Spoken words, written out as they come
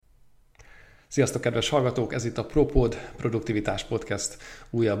Sziasztok, kedves hallgatók! Ez itt a ProPod, Produktivitás Podcast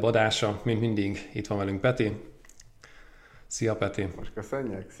újabb adása. Mint mindig, itt van velünk Peti. Szia, Peti! Most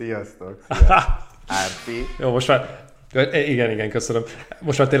köszönjük! Sziasztok! Árpi! Jó, most már... Igen, köszönöm.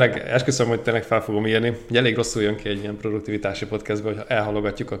 Most már tényleg esküszöm, hogy tényleg fel fogom írni. Ugye elég rosszul jön ki egy ilyen produktivitási podcastbe, hogy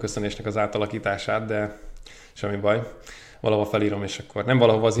elhalogatjuk a köszönésnek az átalakítását, de semmi baj. Valahol felírom, és akkor nem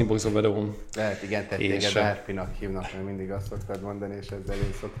valahova az inboxba bedobom. Lehet, igen, tehát téged Árpinak hívnak, mert mindig azt szoktad mondani, és ezzel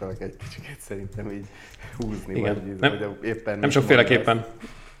én szoktalak egy kicsit szerintem így húzni. Igen. Vagy éppen nem sokféleképpen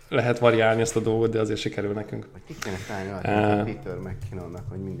lehet variálni ezt a dolgot, de azért sikerül nekünk. Vagy ki kéne találni arra, Peter McKinnonnak,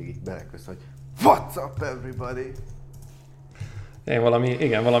 hogy mindig így belekösz, hogy What's up, everybody?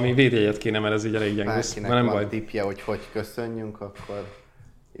 Valami védjegyet kéne, mert ez így elég gyengusz. Bárkinek nem van baj. tippje, hogy köszönjünk, akkor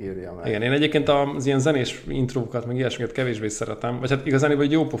írja meg. Igen, én egyébként az ilyen zenés intrókat, meg ilyesmiket kevésbé szeretem. Vagy hát igazán,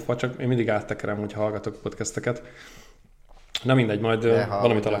 hogy jó pofa, csak én mindig áttekerem, hogy hallgatok podcasteket. Na mindegy, majd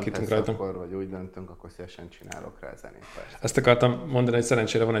valamit alakítunk rajta. Akkor, vagy úgy döntünk, akkor szívesen csinálok rá zenét. Persze. Ezt akartam mondani, hogy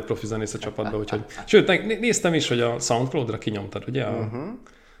szerencsére van egy profi zenész a csapatban, úgyhogy... Sőt, néztem is, hogy a SoundCloud-ra kinyomtad, ugye?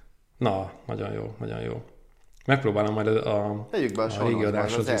 Na, nagyon jó. Megpróbálom majd a régi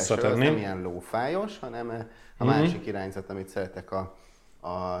adáshoz visszatenni. Az nem ilyen lófájos, hanem a másik irányzat, amit szeretek,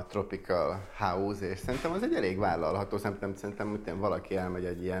 a Tropical House, és szerintem az egy elég vállalható, szerintem hogy valaki elmegy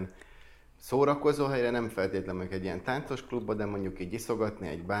egy ilyen szórakozó helyre, nem feltétlenül egy ilyen táncos klubba, de mondjuk így iszogatni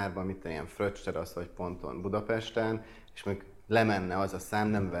egy bárba, mint ilyen fröccsterasz vagy ponton Budapesten, és mondjuk lemenne az a szám,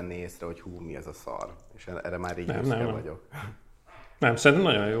 nem venné észre, hogy hú, mi ez a szar. És erre már így büszke vagyok. Nem,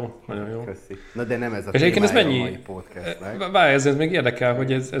 szerintem nagyon jó. Köszi. Na de nem ez a témája a mai podcastnek. Ez még érdekel,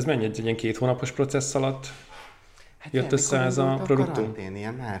 hogy ez mennyi egy ilyen 2 hónapos processz alatt jött össze ez a produktum? Karantén,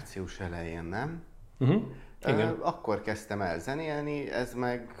 ilyen március elején, nem? Igen. Akkor kezdtem el zenélni, ez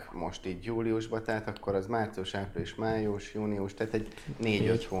meg most így júliusban, tehát akkor az március, április, május, június, tehát egy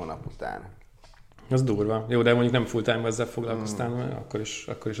 4-5 hónap után. Az durva. Jó, de mondjuk nem full time ezzel foglalkoztál,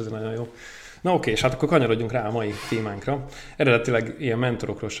 akkor is azért nagyon jó. Na oké, és hát akkor kanyarodjunk rá a mai témánkra. Eredetileg ilyen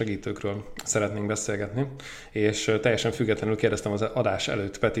mentorokról, segítőkről szeretnénk beszélgetni, és teljesen függetlenül kérdeztem az adás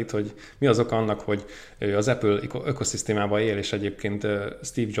előtt Petit, hogy mi az oka annak, hogy az Apple ökoszisztémában él, és egyébként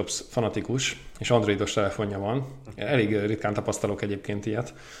Steve Jobs fanatikus, és androidos telefonja van. Elég ritkán tapasztalok egyébként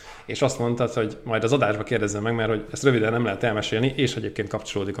ilyet. És azt mondtad, hogy majd az adásba kérdezzem meg, mert hogy ezt röviden nem lehet elmesélni, és egyébként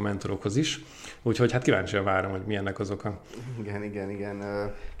kapcsolódik a mentorokhoz is. Úgyhogy hát kíváncsian várom, hogy mi ennek az oka.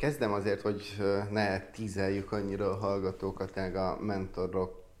 Igen. Kezdem azért, hogy ne tízeljük annyira a hallgatókat a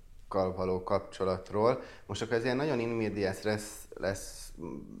mentorokkal való kapcsolatról. Most akkor ez ilyen nagyon in medias lesz,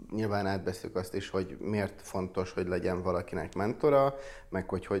 nyilván átbeszélünk azt is, hogy miért fontos, hogy legyen valakinek mentora, meg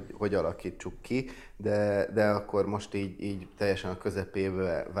hogy alakítsuk ki, de akkor most így teljesen a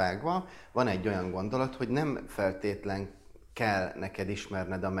közepébe vágva, van egy olyan gondolat, hogy nem feltétlen kell neked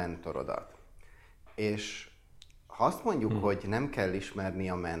ismerned a mentorodat. És ha azt mondjuk, hogy nem kell ismerni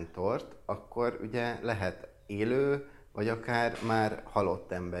a mentort, akkor ugye lehet élő, vagy akár már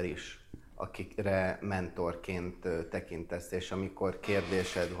halott ember is, akikre mentorként tekintesz, és amikor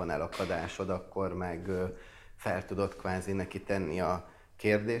kérdésed van, elakadásod, akkor meg fel tudod kvázi neki tenni a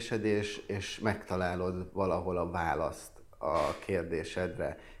kérdésed, és megtalálod valahol a választ a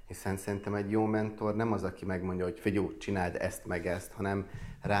kérdésedre. Hiszen szerintem egy jó mentor nem az, aki megmondja, hogy figyelj, csináld ezt meg ezt, hanem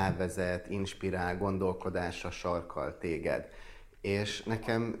rávezet, inspirál, gondolkodásra sarkal téged. És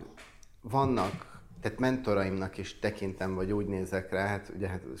nekem vannak, tehát mentoraimnak is tekintem, vagy úgy nézek rá, hát ugye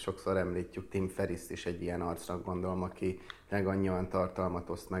sokszor említjük, Tim Ferriss is egy ilyen arcnak gondolom, aki annyi olyan tartalmat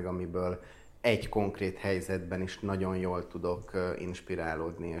oszt meg, amiből egy konkrét helyzetben is nagyon jól tudok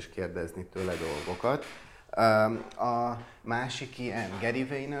inspirálódni és kérdezni tőle dolgokat. A másik ilyen Gary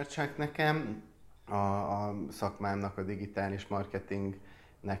Vaynerchuk nekem, a szakmámnak, a digitális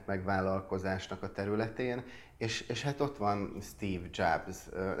marketingnek, meg vállalkozásnak a területén, és hát ott van Steve Jobs.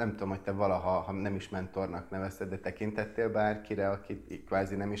 Nem tudom, hogy te valaha, ha nem is mentornak nevezted, de tekintettél bárkire, akit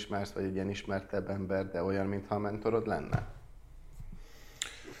kvázi nem ismersz, vagy egy ilyen ismertebb ember, de olyan, mintha a mentorod lenne?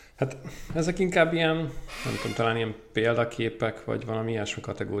 Hát ezek inkább ilyen, nem tudom, talán ilyen példaképek, vagy valami ilyesmi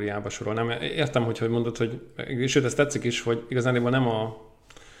kategóriába sorol. Nem értem, hogy mondod, hogy, sőt, ez tetszik is, hogy igazából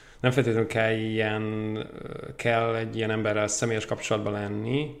nem feltétlenül kell egy ilyen emberrel személyes kapcsolatban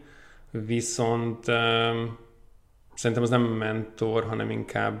lenni, viszont szerintem az nem mentor, hanem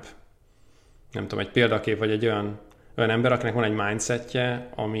inkább, nem tudom, egy példakép, vagy egy olyan ember, akinek van egy mindsetje,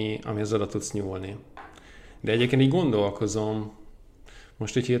 amihez oda tudsz nyúlni. De egyébként így gondolkozom,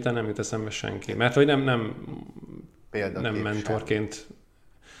 most így hirtelen nem jut eszembe senki. Mert hogy nem mentorként. Sem.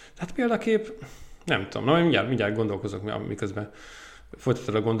 Hát példakép, nem tudom. Na, mindjárt gondolkozok, miközben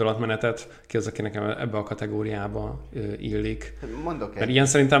folytatod a gondolatmenetet, ki az, aki nekem ebbe a kategóriába illik. Mondok mert ilyen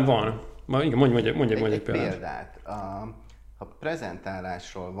szerintem van. Igen, mondj egy példát. Ha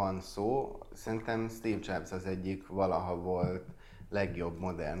prezentálásról van szó, szerintem Steve Jobs az egyik valaha volt legjobb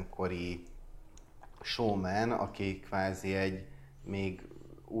modernkori showman, aki kvázi egy még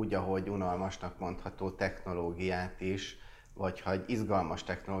úgy, ahogy unalmasnak mondható technológiát is, vagy ha egy izgalmas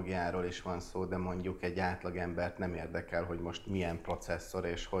technológiáról is van szó, de mondjuk egy átlagembert nem érdekel, hogy most milyen processzor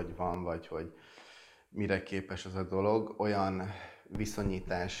és hogy van, vagy hogy mire képes az a dolog, olyan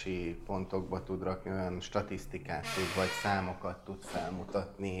viszonyítási pontokba tud rakni, olyan statisztikát tud, vagy számokat tud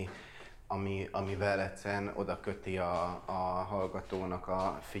felmutatni, amivel egyszerűen oda köti a hallgatónak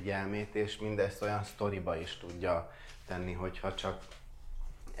a figyelmét, és mindezt olyan sztoriba is tudja tenni, hogyha csak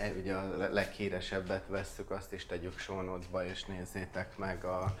ugye a leghíresebbet vesszük, azt is tegyük show notes-ba, és nézzétek meg,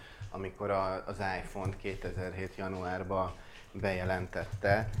 amikor az iPhone 2007. januárban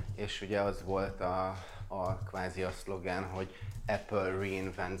bejelentette, és ugye az volt kvázi a szlogán, hogy Apple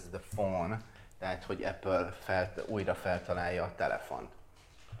reinvents the phone, tehát hogy Apple újra feltalálja a telefont.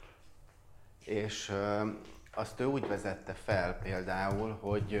 És azt ő úgy vezette fel például,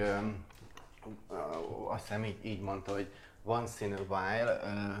 hogy azt hiszem így mondta, hogy once in a while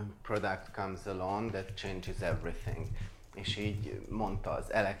a product comes along that changes everything. És így mondta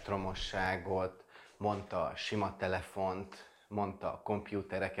az elektromosságot, mondta a sima telefont, mondta a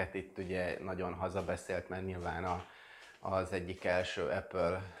kompjútereket, itt ugye nagyon hazabeszélt, mert nyilván az egyik első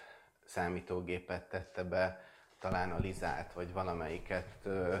Apple számítógépet tette be, talán a Lizát, vagy valamelyiket,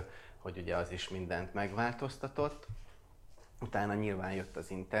 hogy ugye az is mindent megváltoztatott. Utána nyilván jött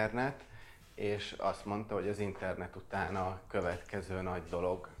az internet, és azt mondta, hogy az internet után a következő nagy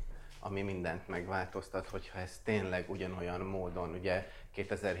dolog, ami mindent megváltoztat, hogyha ez tényleg ugyanolyan módon, ugye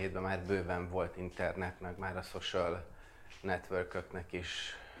 2007-ben már bőven volt internet, meg már a social networköknek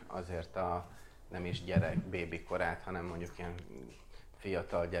is azért nem is baby korát, hanem mondjuk ilyen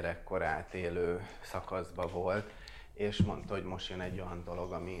fiatal gyerekkorát élő szakaszba volt, és mondta, hogy most jön egy olyan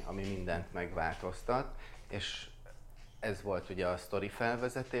dolog, ami mindent megváltoztat, és ez volt ugye a sztori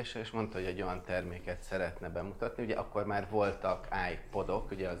felvezetése, és mondta, hogy egy olyan terméket szeretne bemutatni. Ugye akkor már voltak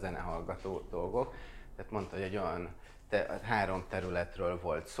iPodok, ugye a zenehallgató dolgok, tehát mondta, hogy egy olyan 3 területről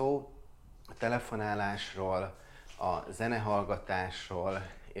volt szó, a telefonálásról, a zenehallgatásról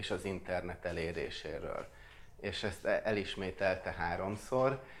és az internet eléréséről. És ezt elismételte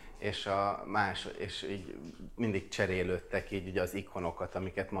 3-szor, és így mindig cserélődtek így ugye az ikonokat,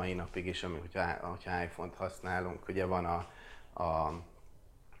 amiket mai napig is, hogyha iPhone-t használunk, ugye van a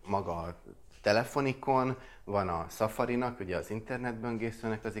maga a telefonikon, van a Safari-nak, ugye az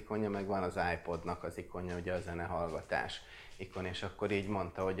internetböngészőnek az ikonja, meg van az iPodnak az ikonja, ugye a zenehallgatás ikon, és akkor így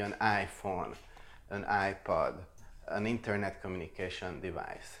mondta, hogy an iPhone, an iPod, an Internet Communication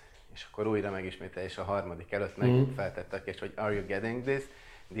Device. És akkor újra megismétel, és a harmadik előtt meg feltette a kérdést, hogy are you getting this?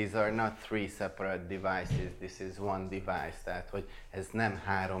 These are not 3 separate devices, this is one device. Tehát, hogy ez nem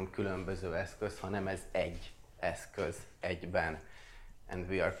 3 különböző eszköz, hanem ez egy eszköz egyben. And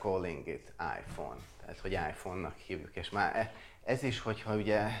we are calling it iPhone. Tehát, hogy iPhone-nak hívjuk. És már ez is, hogyha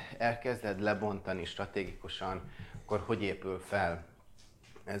ugye elkezded lebontani stratégikusan, akkor hogy épül fel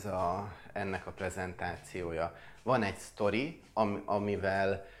ennek a prezentációja. Van egy sztori,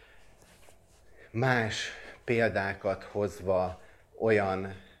 amivel más példákat hozva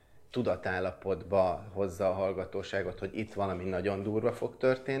olyan tudatállapotba hozza a hallgatóságot, hogy itt valami nagyon durva fog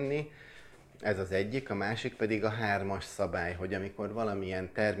történni. Ez az egyik, a másik pedig a 3-as szabály, hogy amikor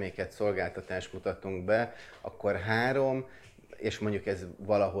valamilyen terméket, szolgáltatást mutatunk be, akkor 3, és mondjuk ez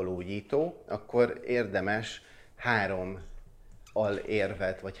valahol újító, akkor érdemes 3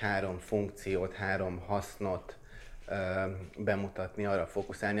 alérvet, vagy 3 funkciót, 3 hasznot bemutatni, arra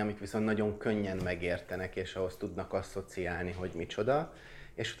fókuszálni, amit viszont nagyon könnyen megértenek, és ahhoz tudnak asszociálni, hogy micsoda.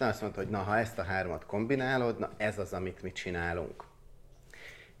 És utána azt mondta, hogy na, ha ezt a 3-at kombinálod, na ez az, amit mi csinálunk.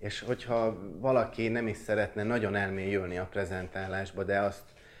 És hogyha valaki nem is szeretne nagyon elmélyülni a prezentálásba, de azt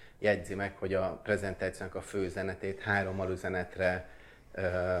jegyzi meg, hogy a prezentációnak a fő üzenetét 3 alüzenetre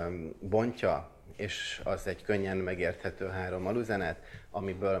bontja, és az egy könnyen megérthető 3 alüzenet,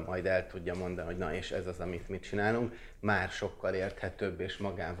 amiből majd el tudja mondani, hogy na és ez az, amit mi csinálunk, már sokkal érthetőbb és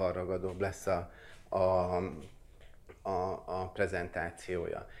magával ragadóbb lesz a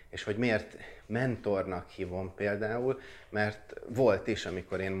prezentációja. És hogy miért mentornak hívom például, mert volt is,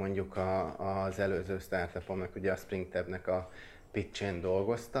 amikor én mondjuk az előző startupomnak, ugye a SpringTab-nek a pitch-én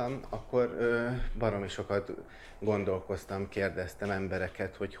dolgoztam, akkor baromi sokat gondolkoztam, kérdeztem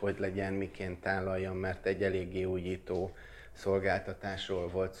embereket, hogy legyen, miként tállaljam, mert egy eléggé újító szolgáltatásról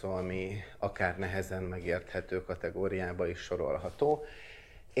volt szó, ami akár nehezen megérthető kategóriába is sorolható.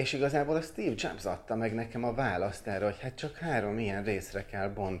 És igazából a Steve Jobs adta meg nekem a választ erre, hogy hát csak 3 ilyen részre kell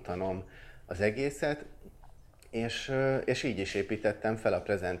bontanom az egészet, és így is építettem fel a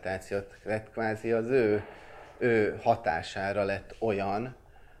prezentációt. Tehát kvázi az ő hatására lett olyan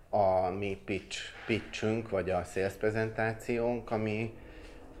a mi pitchünk, vagy a sales prezentációnk,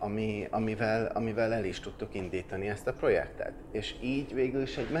 amivel el is tudtuk indítani ezt a projektet. És így végül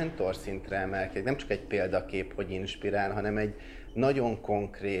is egy mentor szintre emelkedik. Nem csak egy példakép, hogy inspirál, hanem egy nagyon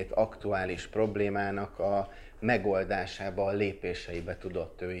konkrét, aktuális problémának a megoldásába, a lépéseibe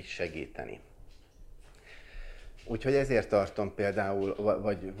tudott ő is segíteni. Úgyhogy ezért tartom például,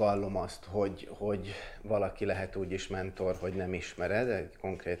 vagy vallom azt, hogy valaki lehet úgy is mentor, hogy nem ismered egy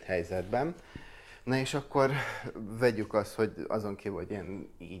konkrét helyzetben. Na és akkor vegyük azt, hogy azon kívül, hogy én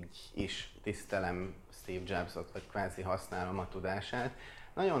így is tisztelem Steve Jobsot, vagy kvázi használom a tudását,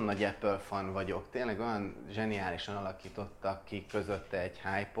 nagyon nagy Apple fan vagyok. Tényleg olyan zseniálisan alakítottak ki közötte egy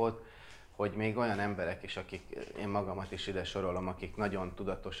hype-ot, hogy még olyan emberek is, akik, én magamat is ide sorolom, akik nagyon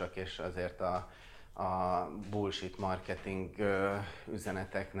tudatosak, és azért a bullshit marketing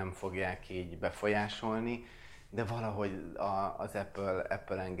üzenetek nem fogják így befolyásolni, de valahogy az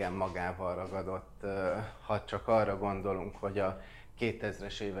Apple engem magával ragadott, ha csak arra gondolunk, hogy a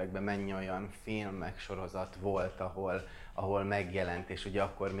 2000-es években mennyi olyan film, meg sorozat volt, ahol megjelent, és ugye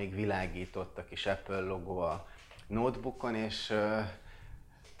akkor még világított a kis Apple logó a notebookon, és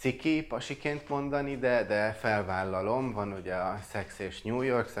ciki, pasiként mondani, de felvállalom, van ugye a Sex és New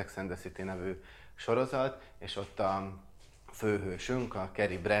York, Sex and the City nevű sorozat, és ott a főhősünk, a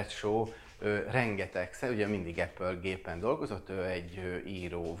Carrie Bradshaw, ő rengetegszer, ugye mindig Apple gépen dolgozott, ő egy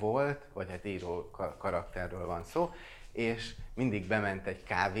író volt, vagy hát író karakterről van szó, és mindig bement egy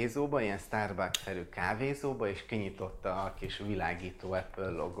kávézóba, ilyen Starbucks-szerű kávézóba, és kinyitotta a kis világító Apple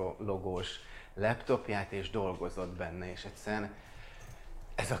logós laptopját, és dolgozott benne, és egyszerűen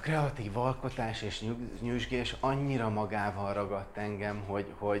ez a kreatív alkotás és nyüzsgés annyira magával ragadt engem,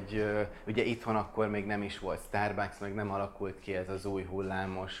 hogy ugye itthon akkor még nem is volt Starbucks, meg nem alakult ki ez az új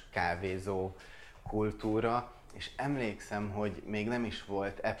hullámos kávézó kultúra, és emlékszem, hogy még nem is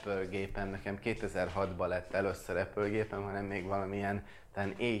volt Apple gépem, nekem 2006-ban lett először Apple gépem, hanem még valamilyen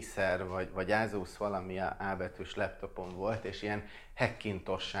talán Acer vagy Asus valami A betűs laptopom volt, és ilyen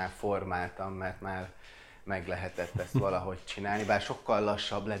Hackintossá formáltam, mert már meg lehetett ezt valahogy csinálni, bár sokkal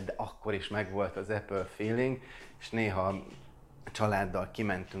lassabb lett, de akkor is megvolt az Apple feeling, és néha a családdal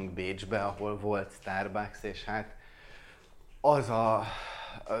kimentünk Bécsbe, ahol volt Starbucks, és hát az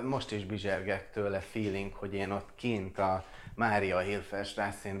most is bizsergek tőle feeling, hogy én ott kint a Mária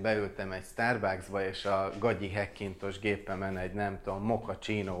Hilferstrasszén beültem egy Starbucksba, és a gagyi Hackintos gépemen egy nem tudom,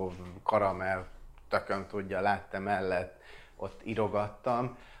 mochaccino, karamell, tököm tudja, latte mellett ott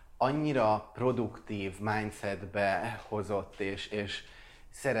írogattam. Annyira produktív mindsetbe hozott, és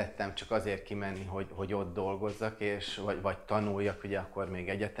szerettem csak azért kimenni, hogy ott dolgozzak, vagy tanuljak, ugye akkor még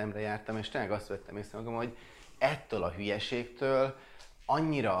egyetemre jártam, és tényleg azt vettem észre magam, hogy ettől a hülyeségtől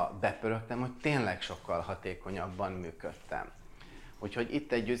annyira bepörögtem, hogy tényleg sokkal hatékonyabban működtem. Úgyhogy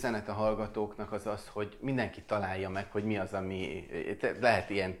itt egy üzenet a hallgatóknak az, hogy mindenki találja meg, hogy mi az, ami lehet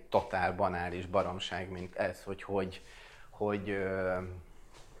ilyen totál banális baromság, mint ez,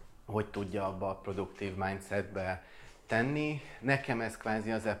 hogy tudja abba a produktív mindsetbe tenni. Nekem ez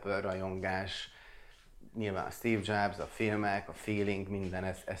kvázi az Apple rajongás, nyilván a Steve Jobs, a filmek, a feeling, minden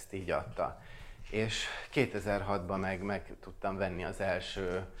ezt így adta. És 2006-ban meg tudtam venni az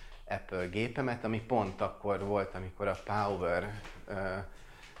első Apple gépemet, ami pont akkor volt, amikor a Power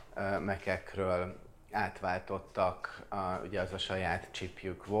Mac-ekről átváltottak, ugye az a saját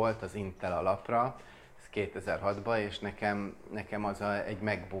chipjük volt az Intel alapra, 2006-ban, és nekem az egy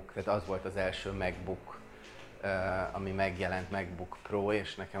MacBook, tehát az volt az első MacBook, ami megjelent, MacBook Pro,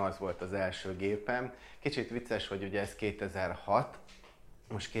 és nekem az volt az első gépem. Kicsit vicces, hogy ugye ez 2006,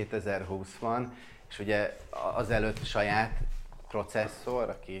 most 2020 van, és ugye azelőtt saját processzor,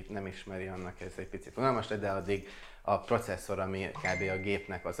 aki nem ismeri, annak ez egy picit unalmas, de addig a processzor, ami kb. A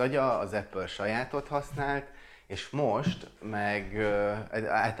gépnek az agya, az Apple sajátot használt, és most meg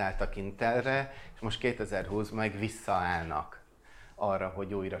átálltak Intelre, és most 2020 meg visszaállnak arra,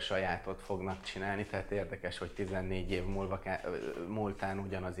 hogy újra sajátot fognak csinálni, tehát érdekes, hogy 14 év múltán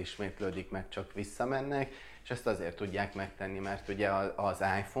ugyanaz ismétlődik, meg csak visszamennek, és ezt azért tudják megtenni, mert ugye az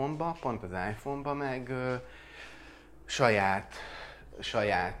iPhone-ba, pont az iPhone-ba meg saját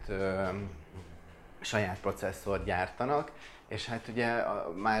processzort gyártanak, és hát ugye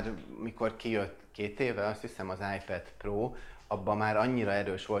már mikor kijött 2 éve, azt hiszem az iPad Pro, abban már annyira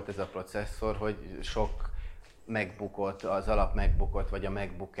erős volt ez a processzor, hogy sok MacBookot, az alap MacBookot vagy a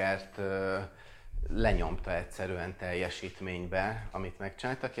MacBook Air-t lenyomta egyszerűen teljesítménybe, amit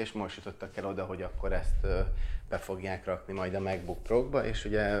megcsináltak, és most jutottak el oda, hogy akkor ezt be fogják rakni majd a MacBook Pro-kba, és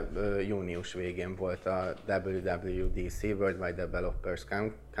ugye június végén volt a WWDC, Worldwide Developers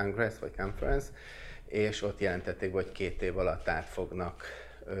Congress, vagy Conference, és ott jelentették, hogy 2 év alatt át fognak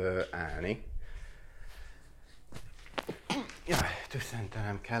állni. Jaj,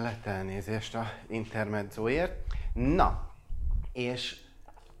 tüsszentelem kellett, elnézést a intermedzóért. Na, és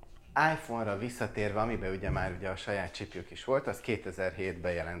iPhone-ra visszatérve, amiben ugye már ugye a saját chipjük is volt, az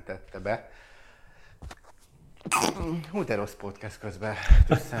 2007-ben jelentette be. Hú, de rossz podcast közben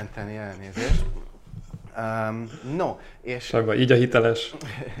tüsszenteni, elnézést. No, és... Sagva, így a hiteles.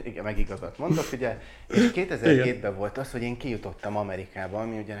 Igen, meg igazat mondok, ugye. És 2007-ben volt az, hogy én kijutottam Amerikába,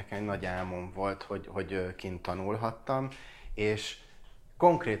 ami ugye nekem egy nagy álmom volt, hogy kint tanulhattam, és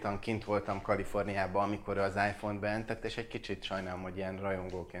konkrétan kint voltam Kaliforniában, amikor az iPhone-t bejelentett, és egy kicsit sajnálom, hogy ilyen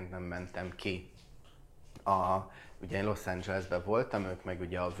rajongóként nem mentem ki. Ugye én Los Angelesben voltam, ők meg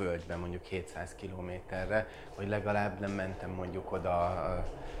ugye a völgyben mondjuk 700 kilométerre, hogy legalább nem mentem mondjuk oda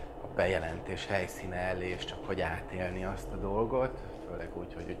a bejelentés helyszíne elé, és csak hogy átélni azt a dolgot, főleg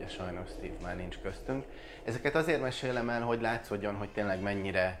úgy, hogy ugye sajnos Steve már nincs köztünk. Ezeket azért mesélem el, hogy látszódjon, hogy tényleg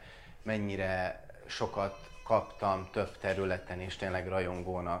mennyire sokat kaptam több területen, és tényleg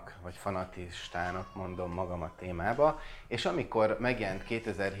rajongónak, vagy fanatistának mondom magam a témába. És amikor megjelent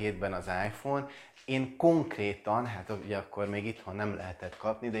 2007-ben az iPhone, én konkrétan, hát ugye akkor még itthon nem lehetett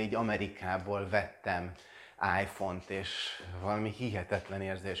kapni, de így Amerikából vettem iPhone-t, és valami hihetetlen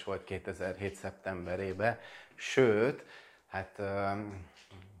érzés volt 2007. szeptemberében. Sőt, hát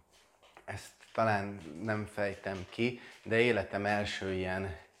ezt talán nem fejtem ki, de életem első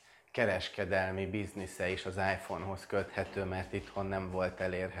ilyen kereskedelmi biznisze is az iPhone-hoz köthető, mert itthon nem volt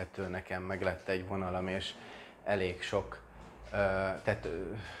elérhető, nekem meg lett egy vonalam, és elég sok, tehát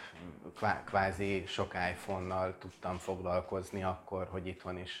kvázi sok iPhone-nal tudtam foglalkozni akkor, hogy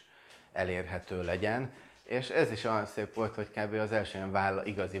itthon is elérhető legyen. És ez is olyan szép volt, hogy kb. Az első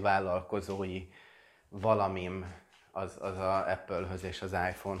igazi vállalkozói valamim az a Apple-höz és az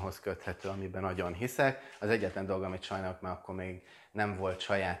iPhone-hoz köthető, amiben nagyon hiszek. Az egyetlen dolog, amit sajnálok, mert akkor még nem volt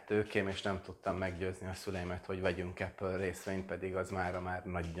saját tőkém, és nem tudtam meggyőzni a szüleimet, hogy vegyünk Apple részvényt, pedig az már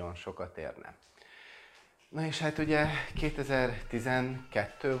nagyon sokat érne. Na és hát ugye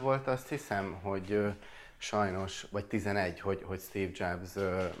 2012 volt, azt hiszem, hogy sajnos, vagy 11, hogy Steve Jobs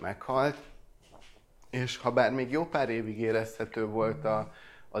meghalt, és ha bár még jó pár évig érezhető volt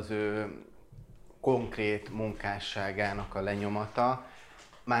az ő konkrét munkásságának a lenyomata,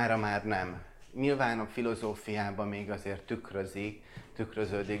 mára már nem. Nyilván a filozófiában még azért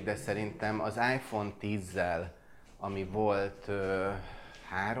tükröződik, de szerintem az iPhone 10-zel, ami volt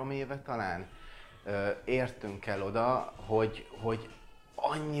 3 éve talán, értünk el oda, hogy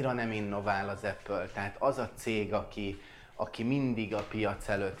annyira nem innovál az Apple. Tehát az a cég, aki mindig a piac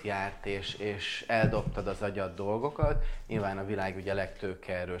előtt járt, és eldobtad az agyad dolgokat, nyilván a világ ugye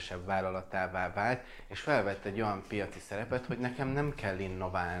legtőkeerősebb vállalatává vált, és felvett egy olyan piaci szerepet, hogy nekem nem kell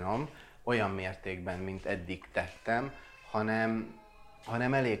innoválnom olyan mértékben, mint eddig tettem,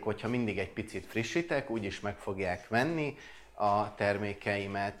 hanem elég, hogyha mindig egy picit frissítek, úgyis meg fogják venni a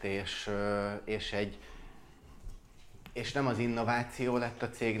termékeimet, és nem az innováció lett a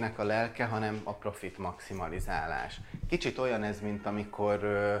cégnek a lelke, hanem a profit maximalizálás. Kicsit olyan ez, mint amikor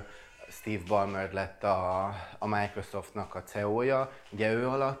Steve Ballmer lett a Microsoftnak a CEO-ja. Ugye ő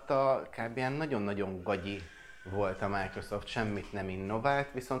alatta kb. Nagyon-nagyon gagyi volt a Microsoft, semmit nem innovált,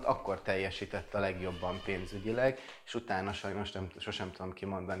 viszont akkor teljesített a legjobban pénzügyileg, és utána sajnos sosem tudom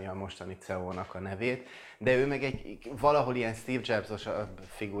kimondani a mostani CEO-nak a nevét, de ő meg valahol ilyen Steve Jobs-os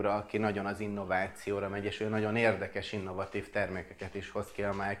figura, aki nagyon az innovációra megy, és ő nagyon érdekes, innovatív termékeket is hoz ki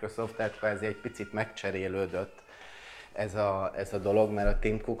a Microsoft, tehát kvázi egy picit megcserélődött ez a dolog, mert a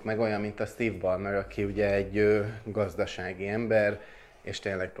Tim Cook meg olyan, mint a Steve Ballmer, aki ugye egy gazdasági ember, és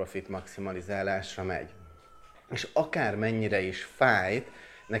tényleg profit maximalizálásra megy. És akár mennyire is fájt,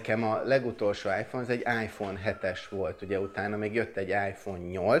 nekem a legutolsó iPhone, az egy iPhone 7-es volt, ugye utána még jött egy iPhone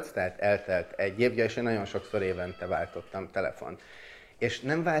 8, tehát eltelt egy év, és én nagyon sokszor évente váltottam telefont. És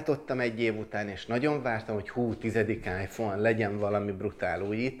nem váltottam egy év után, és nagyon vártam, hogy 10. iPhone legyen valami brutál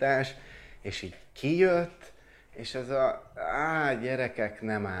újítás, és így kijött, és ez gyerekek,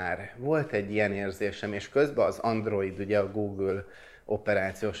 nem már. Volt egy ilyen érzésem, és közben az Android, ugye a Google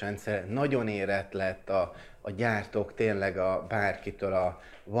operációs rendszer nagyon érett lett, a gyártók tényleg bárkitől, a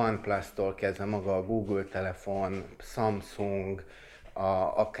OnePlus-tól kezdve maga a Google telefon, Samsung,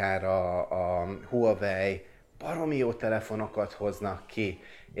 akár a Huawei, baromi jó telefonokat hoznak ki,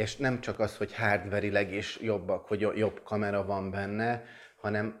 és nem csak az, hogy hardverileg is jobbak, hogy jobb kamera van benne,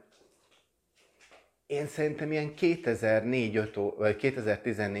 hanem Én szerintem ilyen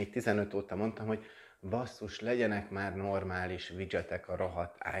 2014-15 óta mondtam, hogy basszus, legyenek már normális widgetek a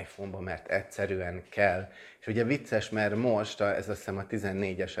rohadt iPhone-ba, mert egyszerűen kell. És ugye vicces, mert most, ez azt hiszem a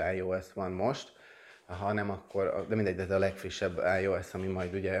 14-es iOS van most, ha nem akkor, de mindegy, de a legfrissebb iOS, ami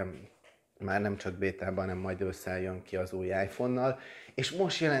majd ugye már nem csak bétában, hanem majd ősszel jön ki az új iPhone-nal. És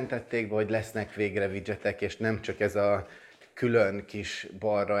most jelentették be, hogy lesznek végre widgetek, és nem csak ez a külön kis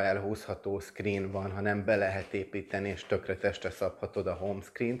balra elhúzható screen van, hanem be lehet építeni, és tökre testre szabhatod a home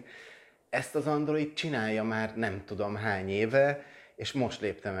screen-t. Ezt az Android csinálja már nem tudom hány éve, és most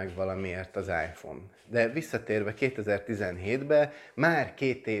lépte meg valamiért az iPhone. De visszatérve 2017-be, már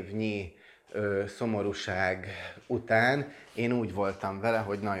 2 évnyi szomorúság után én úgy voltam vele,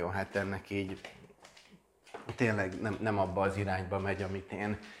 hogy na jó, hát ennek így tényleg nem abba az irányba megy, amit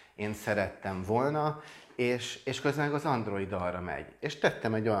én szerettem volna, és közben meg az Android arra megy. És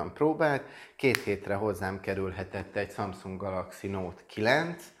tettem egy olyan próbát, 2 hétre hozzám kerülhetett egy Samsung Galaxy Note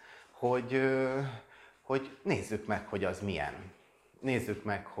 9, hogy nézzük meg, hogy az milyen. Nézzük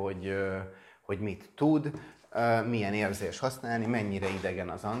meg, hogy mit tud, milyen érzés használni, mennyire idegen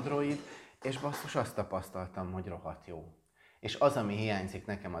az Android, és basszus azt tapasztaltam, hogy rohadt jó. És az, ami hiányzik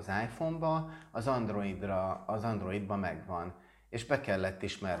nekem az iPhone-ba, az Androidba megvan. És be kellett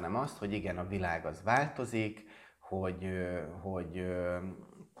ismernem azt, hogy igen, a világ az változik, hogy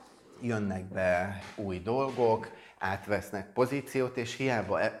jönnek be új dolgok, átvesznek pozíciót, és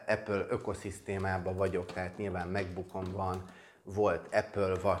hiába Apple ökoszisztémában vagyok, tehát nyilván MacBookom van, volt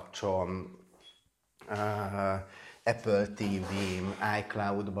Apple Watchom, Apple TV-m,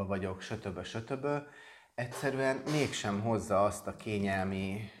 iCloud-ba vagyok, stb. Egyszerűen mégsem hozza azt a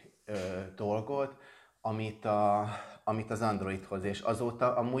kényelmi dolgot, amit az Android hoz, és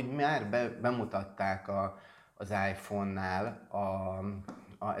azóta amúgy már bemutatták az iPhone-nál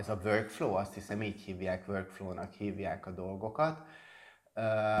ez a workflow, azt hiszem így hívják, workflow-nak hívják a dolgokat.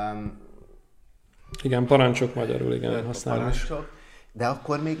 Igen, parancsok magyarul, igen, használom is. De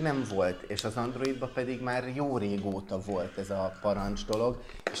akkor még nem volt, és az Androidban pedig már jó régóta volt ez a parancs dolog,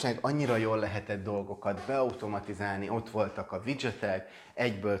 és meg annyira jól lehetett dolgokat beautomatizálni, ott voltak a widgetek,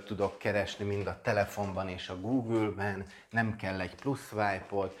 egyből tudok keresni mind a telefonban és a Google-ben, nem kell egy plusz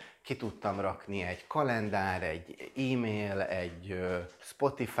swipe-ot, ki tudtam rakni egy kalendár, egy e-mail, egy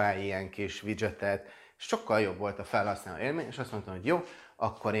Spotify ilyen kis widgetet, sokkal jobb volt a felhasználó élmény, és azt mondtam, hogy jó,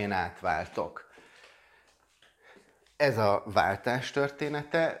 akkor én átváltok. Ez a váltás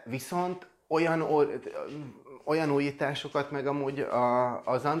története, viszont olyan újításokat meg amúgy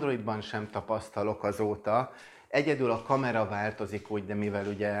az Androidban sem tapasztalok azóta. Egyedül a kamera változik úgy, de mivel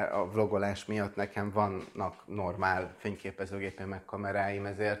ugye a vlogolás miatt nekem vannak normál fényképezőgépen meg kameráim,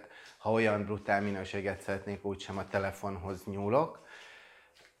 ezért ha olyan brutál minőséget szeretnék, úgysem a telefonhoz nyúlok.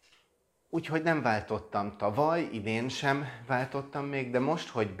 Úgyhogy nem váltottam tavaly, idén sem váltottam még, de most,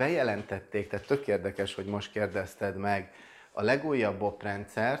 hogy bejelentették, tehát tök érdekes, hogy most kérdezted meg a legújabb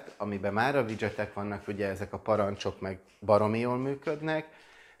oprendszert, amiben már a widgetek vannak, ugye ezek a parancsok meg baromi jól működnek.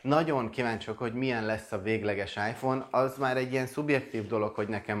 Nagyon kíváncsiak, hogy milyen lesz a végleges iPhone. Az már egy ilyen szubjektív dolog, hogy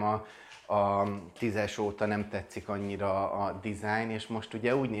nekem a 10-es óta nem tetszik annyira a design, és most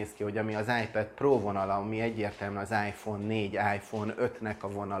ugye úgy néz ki, hogy ami az iPad Pro vonala, ami egyértelműen az iPhone 4, iPhone 5-nek a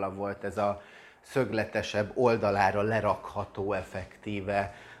vonala volt, ez a szögletesebb, oldalára lerakható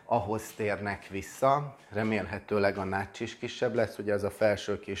effektíve, ahhoz térnek vissza. Remélhetőleg a notch is kisebb lesz, ugye az a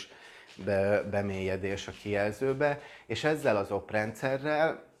felső kis bemélyedés a kijelzőbe, és ezzel az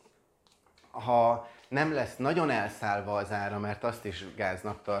oprendszerrel, ha nem lesz nagyon elszállva az ára, mert azt is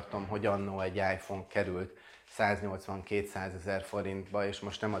gáznak tartom, hogy annó egy iPhone került 180-200 ezer forintba, és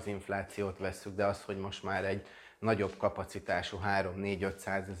most nem az inflációt vesszük, de az, hogy most már egy nagyobb kapacitású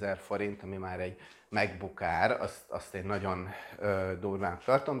 3-4-500 ezer forint, ami már egy MacBook ár, azt én nagyon durván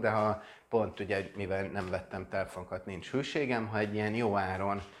tartom, de ha pont ugye, mivel nem vettem telefonokat, nincs hűségem, ha egy ilyen jó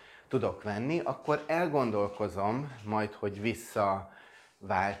áron tudok venni, akkor elgondolkozom majd, hogy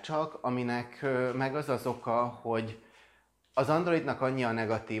visszaváltsak, aminek meg az oka, hogy az Androidnak annyi a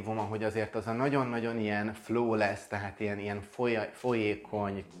negatívuma, hogy azért az a nagyon-nagyon ilyen flow lesz, tehát ilyen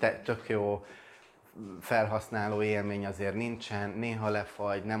folyékony, tök jó felhasználó élmény azért nincsen, néha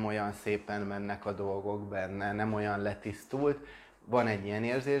lefagy, nem olyan szépen mennek a dolgok benne, nem olyan letisztult, van egy ilyen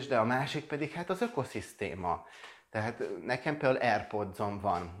érzés, de a másik pedig hát az ökoszisztéma. Tehát nekem például AirPods-om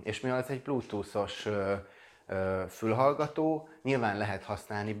van, és mivel ez egy Bluetooth-os fülhallgató, nyilván lehet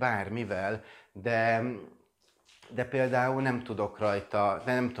használni bármivel, de például nem tudok rajta,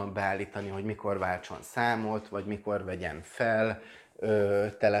 de nem tudom beállítani, hogy mikor váltson számot, vagy mikor vegyen fel,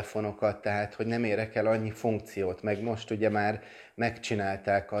 telefonokat, tehát hogy nem érek el annyi funkciót, meg most ugye már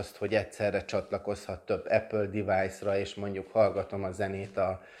megcsinálták azt, hogy egyszerre csatlakozhat több Apple device-ra, és mondjuk hallgatom a zenét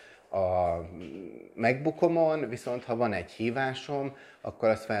a MacBookomon, viszont ha van egy hívásom, akkor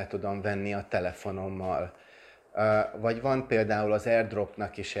azt fel tudom venni a telefonommal. Vagy van például az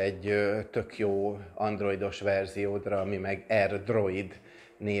AirDropnak is egy tök jó androidos verziódra, ami meg AirDroid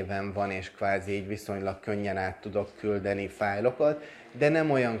néven van, és kvázi így viszonylag könnyen át tudok küldeni fájlokat, de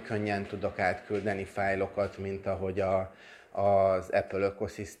nem olyan könnyen tudok átküldeni fájlokat, mint ahogy az Apple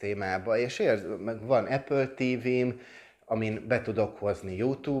ökoszisztémába. És meg van Apple TV-m, amin be tudok hozni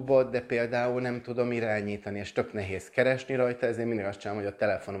YouTube-ot, de például nem tudom irányítani, és tök nehéz keresni rajta, ezért mindig azt csinálom, hogy a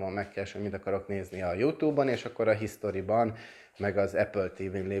telefonomon megkeresem, hogy mit akarok nézni a YouTube-on, és akkor a History-ban, meg az Apple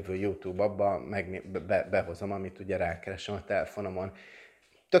TV-n lévő YouTube-abba behozom, amit ugye rákeresem a telefonomon.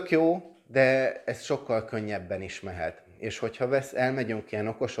 Tök jó, de ez sokkal könnyebben is mehet. És hogyha elmegyünk ilyen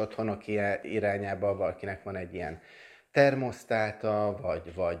okos otthonok irányába, valakinek van egy ilyen termosztáta,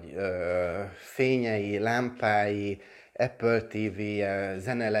 vagy fényei, lámpái, Apple TV-je,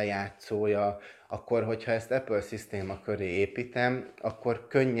 zenelejátszója, akkor hogyha ezt Apple szisztéma köré építem, akkor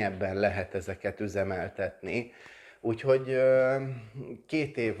könnyebben lehet ezeket üzemeltetni. Úgyhogy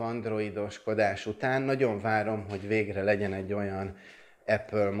 2 év androidoskodás után nagyon várom, hogy végre legyen egy olyan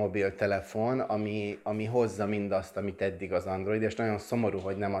Apple mobiltelefon, ami hozza mindazt, amit eddig az Android, és nagyon szomorú,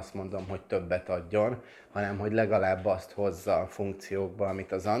 hogy nem azt mondom, hogy többet adjon, hanem hogy legalább azt hozza a funkciókba,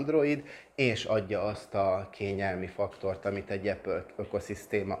 amit az Android, és adja azt a kényelmi faktort, amit egy Apple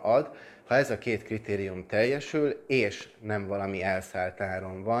ökoszisztéma ad. Ha ez a 2 kritérium teljesül, és nem valami elszállt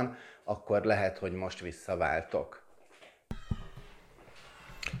áron van, akkor lehet, hogy most visszaváltok.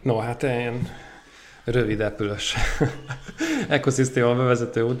 No, hát ilyen rövid Apple-ös ekoszisztéma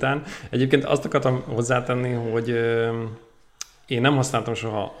bevezető után. Egyébként azt akartam hozzátenni, hogy én nem használtam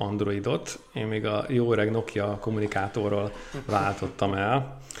soha Androidot, én még a jó öreg Nokia kommunikátorról váltottam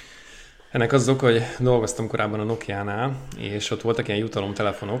el. Ennek az oka, hogy dolgoztam korábban a Nokiánál, és ott voltak ilyen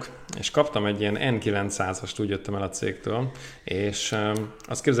jutalomtelefonok, és kaptam egy ilyen N900-ast, úgy jöttem el a cégtől, és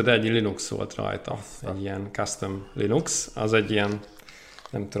azt képzeld el, egy Linux volt rajta, egy ilyen custom Linux, az egy ilyen,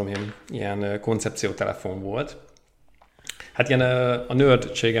 nem tudom, ilyen koncepciótelefon volt. Hát ilyen a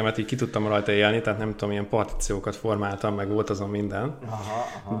nerdségemet így ki tudtam rajta élni, tehát nem tudom, ilyen partíciókat formáltam, meg volt azon minden,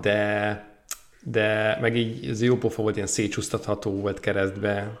 Aha. de meg így ez jó pofa volt, ilyen szétcsúsztatható volt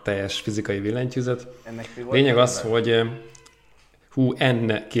keresztbe, teljes fizikai billentyűzet. Lényeg az, hogy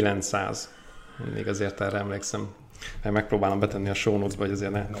N900, még azért erre emlékszem, mert megpróbálom betenni a show notes-ba, hogy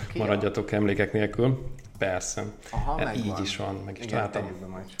azért ne maradjatok emlékek nélkül. Persze. Aha, így is van, meg is találtam.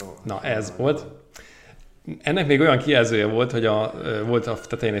 Na, ez van. volt. Ennek még olyan kijelzője volt, hogy volt a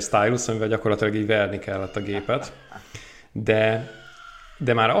tetején egy stylus, amivel gyakorlatilag így verni kellett a gépet.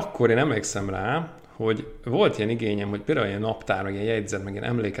 De már akkor én emlékszem rá, hogy volt ilyen igényem, hogy például ilyen naptár, meg ilyen jegyzet, meg ilyen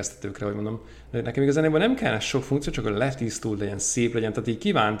emlékeztetőkre, hogy mondom, de nekem igazából nem kellene sok funkció, csak hogy letisztul, legyen szép legyen. Tehát így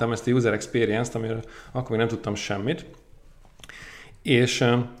kívántam ezt a user experience-t, amiről akkor még nem tudtam semmit. És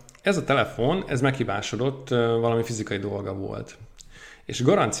ez a telefon, ez meghibásodott, valami fizikai dolga volt. És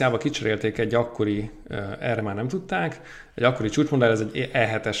garanciába kicserélték egy akkori, erre már nem tudták, egy akkori csúcsmodell, ez egy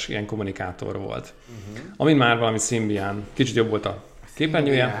E7-es ilyen kommunikátor volt. Amin már valami Symbian, kicsit jobb volt a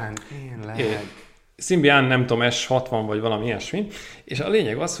képernyője. Symbian, nem tudom, S60 vagy valami ilyesmi. És a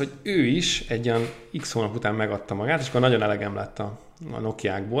lényeg az, hogy ő is egy olyan X hónap után megadta magát, és akkor nagyon elegem lett a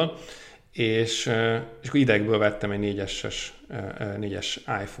Nokiákból. És akkor idegből vettem egy 4-es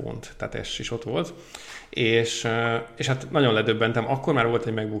iPhone-t, tehát S is ott volt. És hát nagyon ledöbbentem, akkor már volt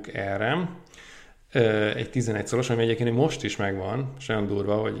egy MacBook Air-em, egy 11 szoros, ami egyébként most is megvan, és olyan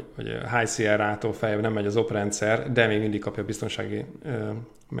durva, hogy High Sierra-tól feljebb nem megy az oprendszer, de még mindig kapja biztonsági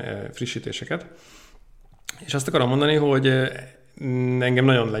frissítéseket. És azt akarom mondani, hogy engem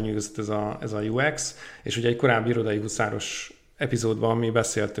nagyon lenyűgözött ez a UX, és ugye egy korábbi irodai huszáros epizódban mi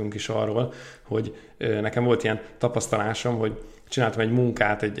beszéltünk is arról, hogy nekem volt ilyen tapasztalásom, hogy csináltam egy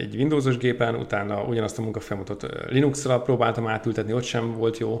munkát egy Windowsos gépen, utána ugyanazt a munkafolyamatot Linux-ra próbáltam átültetni, ott sem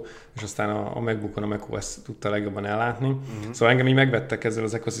volt jó, és aztán a MacBookon a macOS tudta legjobban ellátni. Szóval engem így megvettek ezzel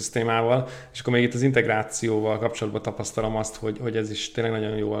az ekoszisztémával, és akkor még itt az integrációval kapcsolatban tapasztalom azt, hogy ez is tényleg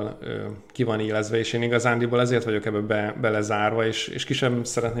nagyon jól ki van élezve, és én igazándiból ezért vagyok ebbe belezárva, és ki sem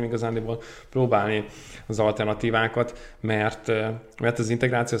szeretném igazándiból próbálni az alternatívákat, mert az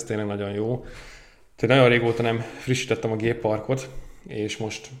integráció az tényleg nagyon jó. Tehát nagyon régóta nem frissítettem a gépparkot, és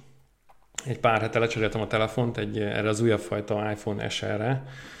most egy pár hete lecseréltem a telefont erre az újabb fajta iPhone SR-re,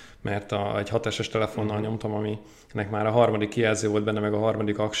 mert egy 6S-es telefonnal nyomtam, aminek már a harmadik kijelző volt benne, meg a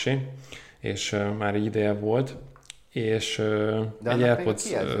harmadik aksi, és már így ideje volt. és egy AirPods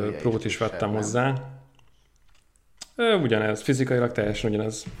Pro-t is vettem hozzá. Ugyanez, fizikailag teljesen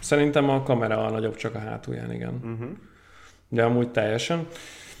ugyanez. Szerintem a kamera nagyobb csak a hátulján, igen. De amúgy teljesen.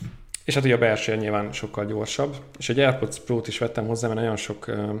 És hát ugye a belső nyilván sokkal gyorsabb. És egy AirPods Pro-t is vettem hozzá, mert nagyon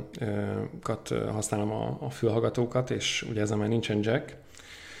sokat használom a fülhallgatókat, és ugye ezen már nincsen jack.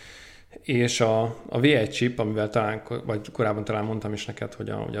 És a V1 chip, amivel talán, vagy korábban talán mondtam is neked, hogy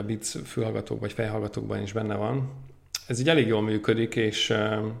a Beats fülhallgatók vagy fejhallgatókban is benne van. Ez így elég jól működik, és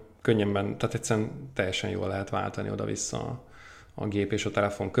könnyebben, tehát egyszerűen teljesen jól lehet váltani oda-vissza a gép és a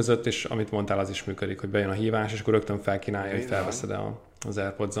telefon között, és amit mondtál, az is működik, hogy bejön a hívás, és akkor rögtön felkínálja, hogy felveszed az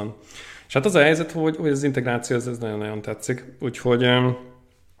AirPods-on. És hát az a helyzet, hogy az integráció ez nagyon-nagyon tetszik, úgyhogy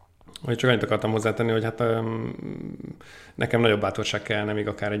csak annyit akartam hozzátenni, hogy hát nekem nagyobb bátorság kellene még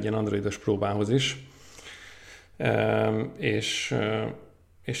akár egy ilyen androidos próbához is. És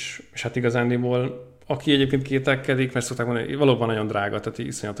hát igazándiból aki egyébként kételkedik, mert szokták mondani, valóban nagyon drága, tehát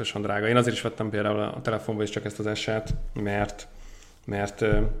iszonyatosan drága. Én azért is vettem például a telefonba is csak ezt az S-et, mert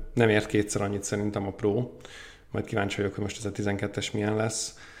nem ért kétszer annyit szerintem a Pro. Majd kíváncsi vagyok, hogy most ez a 12-es milyen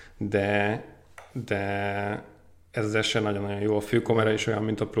lesz, de ez az S nagyon-nagyon jó. A főkamera is olyan,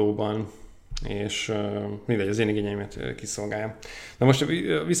 mint a Pro-ban, és mindegy, az én igényeimet kiszolgálja. Na most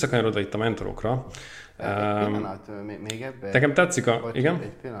visszakanyarodva itt a mentorokra. Egy pillanat, még ebben? Nekem tetszik igen? Egy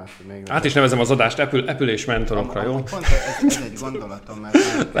pillanat, még át is nevezem az adást Apple és mentorokra, jó? Pont ez egy gondolatom, mert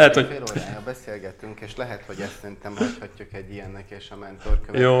lehet, hogy fél órája beszélgetünk, és lehet, hogy ezt szerintem hagyhatjuk egy ilyennek, és a mentor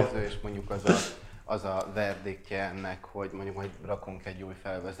következő, és mondjuk az a verdiktje ennek, hogy mondjuk hogy rakunk egy új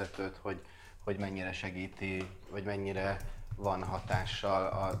felvezetőt, hogy mennyire segíti, vagy mennyire van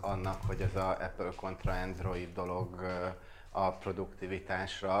hatással annak, hogy ez a Apple kontra Android dolog a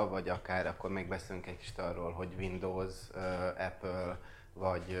produktivitásra, vagy akár akkor még beszélünk egy kicsit arról, hogy Windows, Apple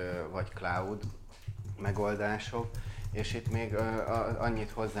vagy cloud megoldások. És itt még annyit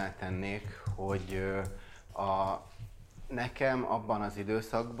hozzátennék, hogy nekem abban az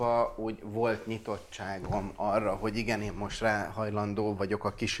időszakban úgy volt nyitottságom arra, hogy igen, én most hajlandó vagyok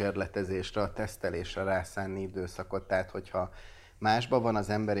a kísérletezésre, a tesztelésre rászánni időszakot. Tehát, hogyha másban van az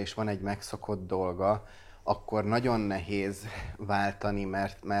ember és van egy megszokott dolga, akkor nagyon nehéz váltani,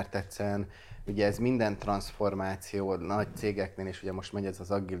 mert egyszerűen ugye ez minden transformáció, nagy cégeknél is ugye most megy ez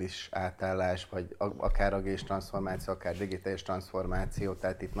az agilis átállás, vagy akár agilis transformáció, akár digitális transformáció,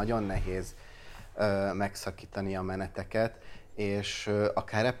 tehát itt nagyon nehéz megszakítani a meneteket, és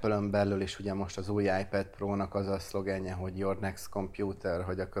akár Apple-ön belül is ugye most az új iPad Pro-nak az a szlogenje, hogy your next computer,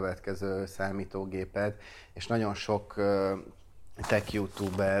 hogy a következő számítógéped, és nagyon sok tech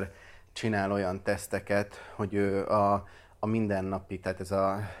youtuber csinál olyan teszteket, hogy ő a mindennapi, tehát ez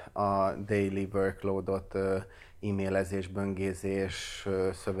a daily workloadot, e-mailezés, böngészés,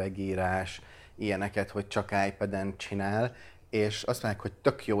 szövegírás, ilyeneket, hogy csak iPad-en csinál, és azt mondják, hogy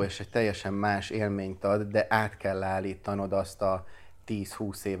tök jó, és egy teljesen más élményt ad, de át kell állítanod azt a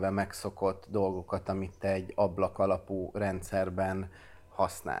 10-20 éve megszokott dolgokat, amit te egy ablak alapú rendszerben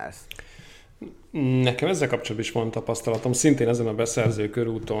használsz. Nekem ezzel kapcsolatban is van tapasztalatom. Szintén ezen a beszerző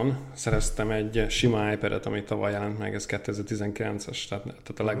körúton szereztem egy sima iPad-et, ami tavaly jelent meg, ez 2019-es,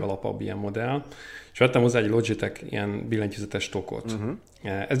 tehát a legalapabb ilyen modell, és vettem hozzá egy Logitech ilyen billentyűzetes tokot.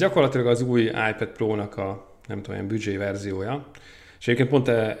 Ez gyakorlatilag az új iPad Pro-nak a nem tudom, ilyen büdzsé verziója. És egyébként pont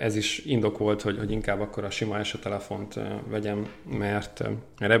ez is indok volt, hogy inkább akkor a sima S telefont vegyem, mert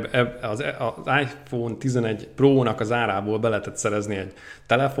az iPhone 11 Pro-nak az árából be lehetett szerezni egy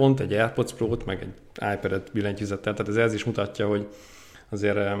telefont, egy AirPods Pro-t, meg egy iPad-et billentyűzettel. Tehát ez is mutatja, hogy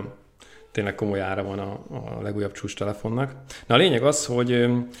azért tényleg komoly ára van a legújabb csúcs telefonnak. Na a lényeg az, hogy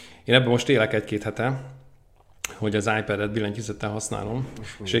én ebben most élek egy-két hete, hogy az iPad-et billentyűzettel használom,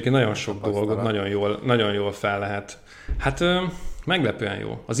 és egyébként nagyon sok dolgot nagyon jól fel lehet. Hát meglepően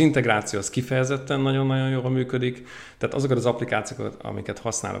jó. Az integráció az kifejezetten nagyon-nagyon jól működik, tehát azokat az applikációkat, amiket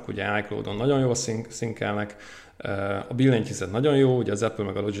használok, ugye iCloud-on nagyon jól szinkelnek, a billentyűzet nagyon jó, ugye az Apple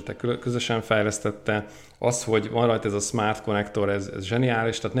meg a Logitech közösen fejlesztette. Az, hogy van rajta ez a Smart Connector, ez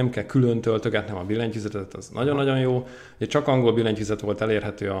zseniális, tehát nem kell külön töltögetnem a billentyűzetet, az nagyon-nagyon jó. Ugye csak angol billentyűzet volt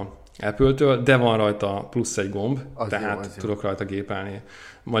elérhető a Apple-től, de van rajta plusz egy gomb, tehát tudok rajta gépelni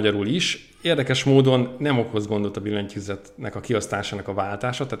magyarul is. Érdekes módon nem okoz gondot a billentyűzetnek a kiosztásának a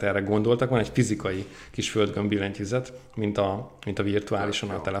váltása, tehát erre gondoltak. Van egy fizikai kis földgömb billentyűzet, mint a virtuálisan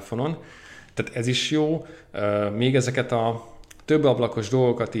a telefonon. Tehát ez is jó. Még ezeket a több ablakos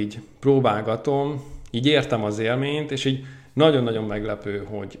dolgokat így próbálgatom, így értem az élményt, és így nagyon-nagyon meglepő,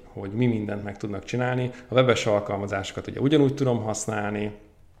 hogy mi mindent meg tudnak csinálni. A webes alkalmazásokat ugye ugyanúgy tudom használni.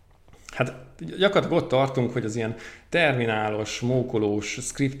 Hát gyakorlatilag ott tartunk, hogy az ilyen terminálos, mókolós,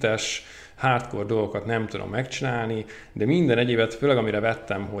 skriptes, hardcore dolgokat nem tudom megcsinálni, de minden egyébet, főleg amire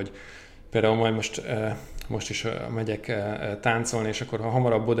vettem, hogy például majd most is megyek táncolni, és akkor ha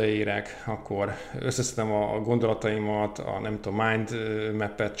hamarabb odaérek, akkor összeszedem a gondolataimat, nem tudom, mind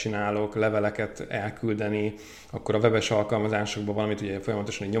mappet csinálok, leveleket elküldeni, akkor a webes alkalmazásokban valamit ugye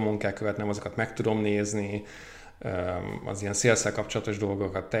folyamatosan nyomon kell követnem, azokat meg tudom nézni, az ilyen szélszel kapcsolatos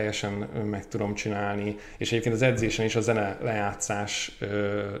dolgokat teljesen meg tudom csinálni, és egyébként az edzésen is a zene lejátszás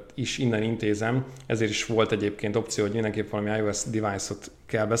is innen intézem, ezért is volt egyébként opció, hogy mindenképp valami iOS device-ot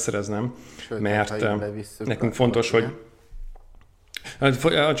kell beszereznem, sőt, mert nekünk fontos, hogy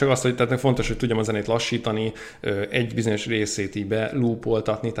csak azt, hogy tehát fontos, hogy tudjam a zenét lassítani, egy bizonyos részét így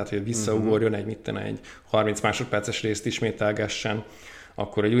beloopoltatni, tehát hogy visszaugorjon egy 30 másodperces részt ismételgessen,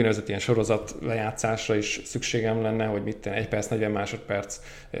 akkor egy úgynevezett ilyen sorozat lejátszásra is szükségem lenne, hogy 1 perc, 40 másodperc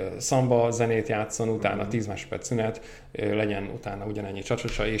szamba zenét játszon, utána 10 másodperc szünet, legyen utána ugyanennyi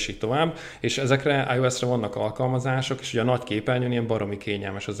csacsocsa, és így tovább. És ezekre iOS-re vannak alkalmazások, és ugye a nagy képernyőn ilyen baromi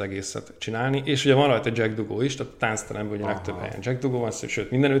kényelmes az egészet csinálni, és ugye van rajta jack dugó is, tehát táncteremben ugye legtöbb helyen jack dugó van,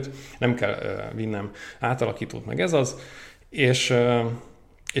 sőt mindenütt, nem kell vinnem átalakítót, meg ez az. És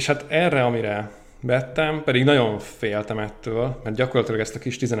hát erre, amire vettem, pedig nagyon féltem ettől, mert gyakorlatilag ezt a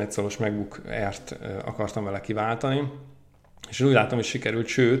kis 11 szoros MacBook Air-t akartam vele kiváltani, és úgy látom, hogy sikerült,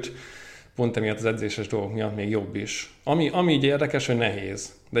 sőt, pont emiatt az edzéses dolgok miatt még jobb is. Ami így érdekes, hogy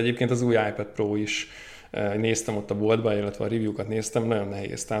nehéz, de egyébként az új iPad Pro is néztem ott a boltban, illetve a review-kat néztem, nagyon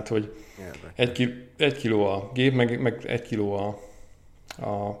nehéz, tehát, hogy 1 kiló a gép, meg 1 kiló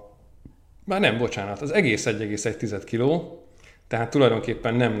már nem, bocsánat, az egész 1,1 kiló, tehát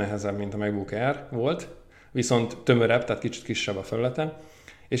tulajdonképpen nem nehezebb, mint a MacBook Air volt, viszont tömörebb, tehát kicsit kisebb a felülete,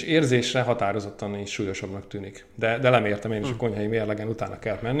 és érzésre határozottan is súlyosabbnak tűnik. De lemértem én is a konyhai mérlegen, utána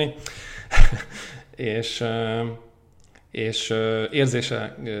kellett menni, és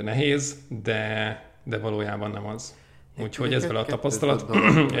érzése nehéz, de valójában nem az. Úgyhogy ez vele a tapasztalat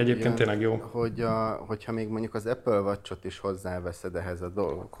egyébként tényleg jó. Hogyha még mondjuk az Apple Watch-ot is hozzáveszed ehhez a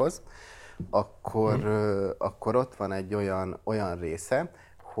dolgokhoz, akkor ott van egy olyan része,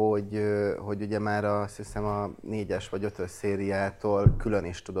 hogy ugye már azt hiszem a 4-es vagy 5-ös szériától külön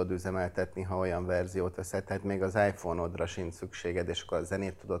is tudod üzemeltetni, ha olyan verziót veszed, tehát még az iPhone-odra sincs szükséged, és akkor a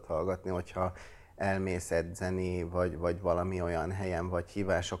zenét tudod hallgatni, hogyha elmész edzeni, vagy valami olyan helyen, vagy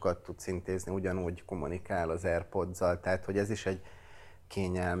hívásokat tudsz intézni, ugyanúgy kommunikál az AirPods-zal, tehát hogy ez is egy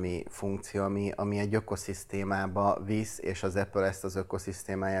kényelmi funkció, ami egy ökoszisztémába visz, és az Apple ezt az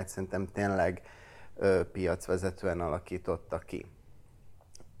ökoszisztémáját szerintem tényleg piacvezetően alakította ki.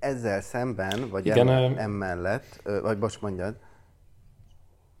 Ezzel szemben, vagy emellett, vagy most mondjad.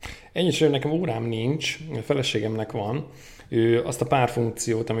 Ennyit sem, nekem órám nincs, a feleségemnek van. Ő azt a pár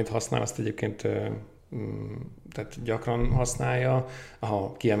funkciót, amit használ, azt egyébként tehát gyakran használja.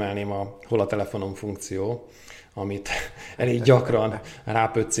 Ha kiemelném a hol a telefonom funkció, amit elég gyakran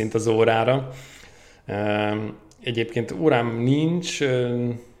rápöccint az órára. Egyébként órám nincs,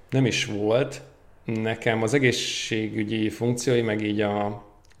 nem is volt. Nekem az egészségügyi funkciói, meg így a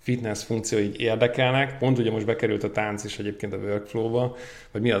fitness funkciói érdekelnek. Pont ugye most bekerült a tánc is egyébként a workflow-ba,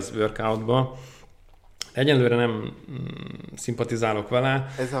 vagy mi az workout-ba. Egyenlőre nem szimpatizálok vele.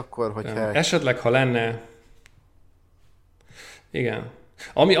 Ez akkor, hogyha... Esetleg, ha lenne... Igen.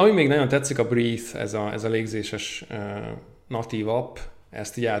 Ami még nagyon tetszik, a Breathe, ez a légzéses natív app.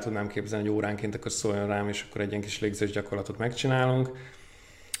 Ezt így el tudnám képzelni, hogy óránként akkor szóljon rám, és akkor egy ilyen kis légzés gyakorlatot megcsinálunk.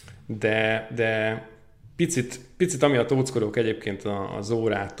 De picit amiatt óckodok egyébként az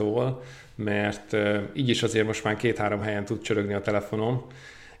órától, mert így is azért most már 2-3 helyen tud csörögni a telefonom,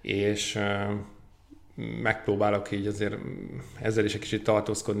 és megpróbálok így azért ezzel is egy kicsit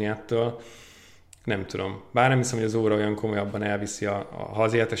tartózkodni ettől. Nem tudom. Bár nem hiszem, hogy az óra olyan komolyabban elviszi, ha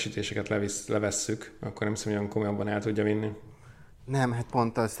az értesítéseket levesszük, akkor nem hiszem, hogy olyan komolyabban el tudja vinni. Nem, hát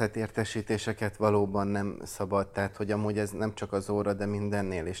pont az, hát értesítéseket valóban nem szabad, tehát hogy amúgy ez nem csak az óra, de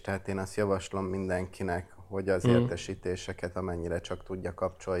mindennél is, tehát én azt javaslom mindenkinek, hogy az értesítéseket amennyire csak tudja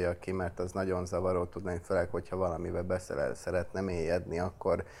kapcsolja ki, mert az nagyon zavaró tudni, főleg, hogyha valamivel szeretne mélyedni,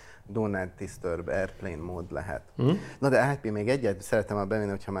 akkor Do Not Disturb Airplane mód lehet. Na de IP még egyet szeretem bevinni,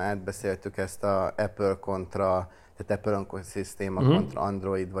 hogyha már átbeszéltük ezt a Apple kontra, tehát Apple ökoszisztéma kontra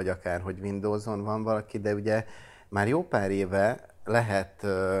Android, vagy akár, hogy Windowson van valaki, de ugye már jó pár éve lehet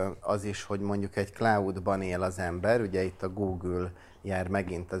az is, hogy mondjuk egy cloudban él az ember, ugye itt a Google jár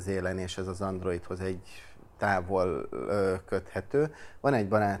megint az élen, és ez az Androidhoz egy távol köthető. Van egy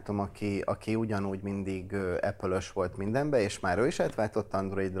barátom, aki ugyanúgy mindig Apple-ös volt mindenben, és már ő is átváltott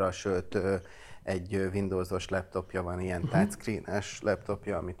Androidra, sőt egy Windowsos laptopja van, ilyen touchscreen-es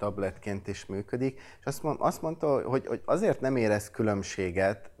laptopja, ami tabletként is működik, és azt mondta, hogy azért nem érez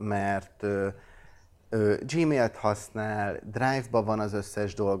különbséget, mert Gmailt használ, Drive-ba van az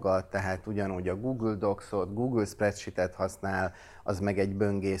összes dolga, tehát ugyanúgy a Google Docs-ot, Google Spreadsheet-et használ, az meg egy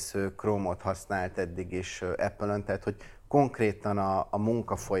böngésző Chrome-ot használt eddig is Apple-ön, tehát hogy konkrétan a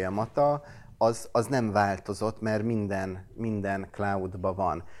munka folyamata az nem változott, mert minden cloudba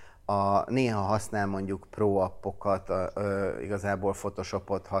van. Néha használ mondjuk pro appokat, igazából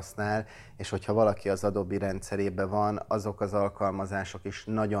Photoshopot használ, és hogyha valaki az Adobe rendszerében van, azok az alkalmazások is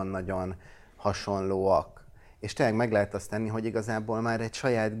nagyon-nagyon hasonlóak. És tényleg meg lehet azt tenni, hogy igazából már egy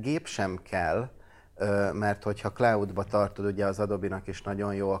saját gép sem kell, mert hogyha cloudba tartod, ugye az Adobe-nak is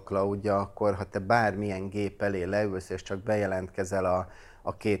nagyon jó a cloudja, akkor ha te bármilyen gép elé leülsz, és csak bejelentkezel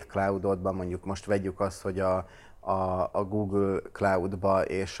a két cloudodba, mondjuk most vegyük azt, hogy a Google Cloudba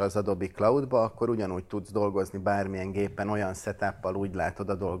és az Adobe Cloudba, akkor ugyanúgy tudsz dolgozni bármilyen gépen, olyan setuppal úgy látod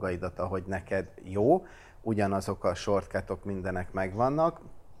a dolgaidat, ahogy neked jó, ugyanazok a shortcutok mindenek megvannak,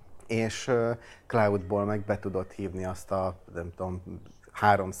 és cloudból meg be tudod hívni azt a, nem tudom,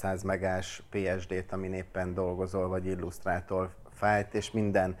 300 megás PSD-t, amin éppen dolgozol, vagy Illustrator fájlt, és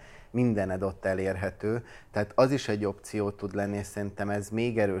mindened ott elérhető. Tehát az is egy opció tud lenni, és szerintem ez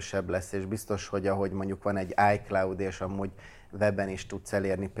még erősebb lesz, és biztos, hogy ahogy mondjuk van egy iCloud, és amúgy weben is tudsz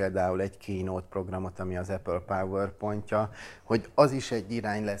elérni például egy Keynote programot, ami az Apple PowerPoint-ja, hogy az is egy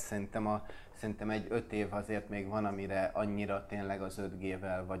irány lesz, szerintem egy 5 év azért még van, amire annyira tényleg az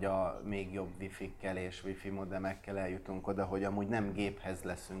 5G-vel, vagy a még jobb Wi-Fi-kkel és Wi-Fi modemekkel eljutunk oda, hogy amúgy nem géphez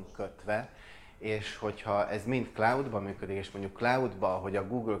leszünk kötve, és hogyha ez mind cloudban működik, és mondjuk cloudban, hogy a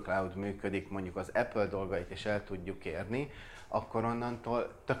Google Cloud működik, mondjuk az Apple dolgait is el tudjuk érni, akkor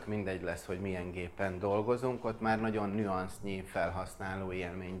onnantól tök mindegy lesz, hogy milyen gépen dolgozunk, ott már nagyon nüansznyi felhasználó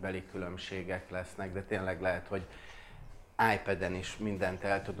élménybeli különbségek lesznek, de tényleg lehet, hogy iPad-en is mindent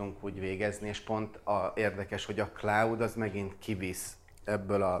el tudunk úgy végezni, és pont érdekes, hogy a cloud az megint kivisz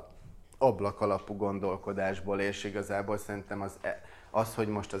ebből a ablak alapú gondolkodásból, és igazából szerintem az, hogy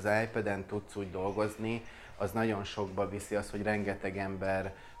most az iPad-en tudsz úgy dolgozni, az nagyon sokba viszi az, hogy rengeteg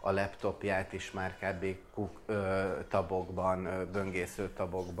ember a laptopját is már kb. Tabokban, böngésző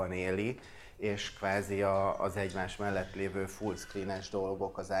tabokban éli, és kvázi az egymás mellett lévő full screen-es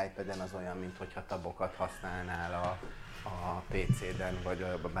dolgok az iPad-en az olyan, mintha tabokat használnál a PC-den, vagy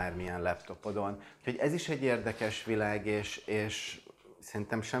bármilyen laptopodon. Úgyhogy ez is egy érdekes világ, és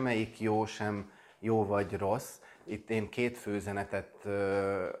szerintem semmelyik sem jó vagy rossz. Itt én 2 fő üzenetet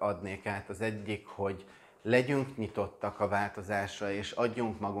adnék át. Az egyik, hogy legyünk nyitottak a változásra, és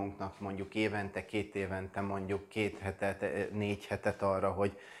adjunk magunknak mondjuk évente, 2 évente, mondjuk 2 hetet, 4 hetet arra,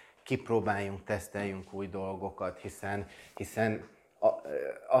 hogy kipróbáljunk, teszteljünk új dolgokat, hiszen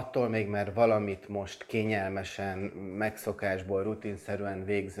attól még, mert valamit most kényelmesen, megszokásból, rutinszerűen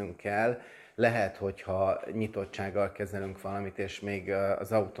végzünk el, lehet, hogyha nyitottsággal kezelünk valamit, és még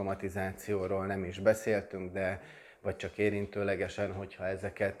az automatizációról nem is beszéltünk, vagy csak érintőlegesen, hogyha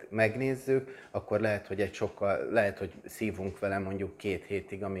ezeket megnézzük, akkor lehet, hogy szívunk vele mondjuk 2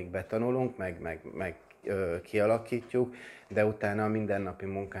 hétig, amíg betanulunk, meg kialakítjuk, de utána a mindennapi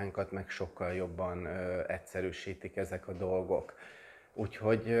munkánkat meg sokkal jobban egyszerűsítik ezek a dolgok.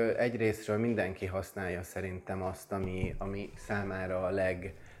 Úgyhogy egyrésztről mindenki használja szerintem azt, ami számára a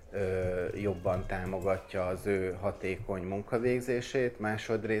legjobban támogatja az ő hatékony munkavégzését,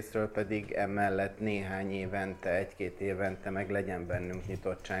 másodrésztről pedig emellett néhány évente, 1-2 évente meg legyen bennünk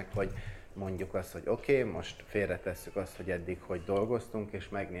nyitottság, hogy mondjuk azt, hogy oké, most félretesszük azt, hogy eddig hogy dolgoztunk, és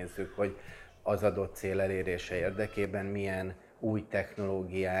megnézzük, hogy az adott cél elérése érdekében milyen új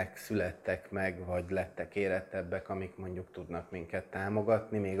technológiák születtek meg, vagy lettek érettebbek, amik mondjuk tudnak minket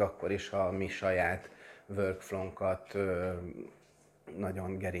támogatni, még akkor is, ha a mi saját workflow-nkat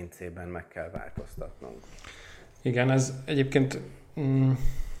nagyon gerincében meg kell változtatnunk. Igen, ez egyébként,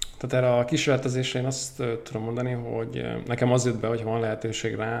 tehát erre a kísérletezésre én azt tudom mondani, hogy nekem az jött be, hogy van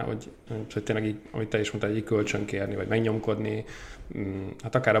lehetőség rá, hogy tényleg így, amit te is mondtad, így kölcsönkérni, vagy megnyomkodni,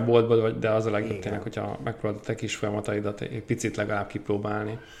 hát akár a boltból, de az a legjobb tényleg, hogyha megpróbálod a te kis folyamataidat egy picit legalább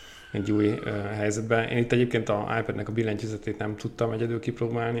kipróbálni egy új helyzetben. Én itt egyébként a iPad-nek a billentyűzetét nem tudtam egyedül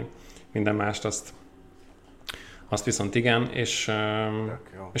kipróbálni, minden mást azt viszont igen, és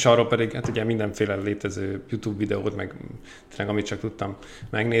arról pedig hát ugye mindenféle létező YouTube videót, meg tényleg amit csak tudtam,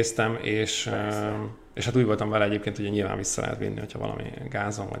 megnéztem, és hát úgy voltam vele egyébként, hogy nyilván vissza lehet vinni, hogyha valami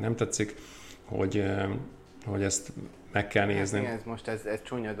gázon vagy nem tetszik, hogy ezt meg kell nézni. Igen, ez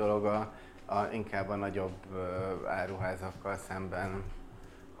csúnya dolog inkább a nagyobb áruházakkal szemben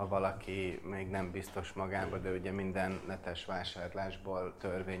ha valaki még nem biztos magába, de ugye minden netes vásárlásból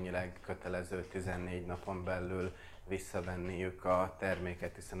törvényileg kötelező 14 napon belül visszavenniük a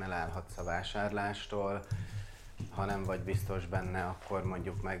terméket, hiszen elállhatsz a vásárlástól. Ha nem vagy biztos benne, akkor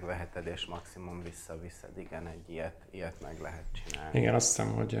mondjuk megveheted és maximum visszaviszed. Igen, egy ilyet meg lehet csinálni. Igen, azt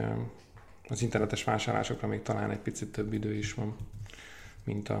hiszem, hogy az internetes vásárlásokra még talán egy picit több idő is van,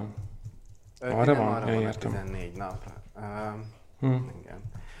 mint arra van? Arra van a 14 nap. Igen.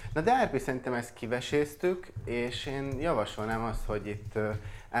 Na de Árpi, szerintem ezt kiveséztük, és én javasolnám azt, hogy itt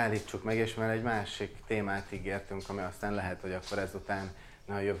állítsuk meg, és már egy másik témát ígértünk, ami aztán lehet, hogy akkor ezután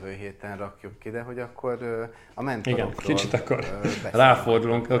a jövő héten rakjuk ki, de hogy akkor a mentorokról... Igen, kicsit akkor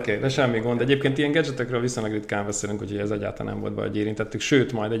ráfordulunk, oké, de semmi gond. Egyébként ilyen gadgetekről viszonylag ritkán beszélünk, úgyhogy ez egyáltalán nem volt be, hogy érintettük.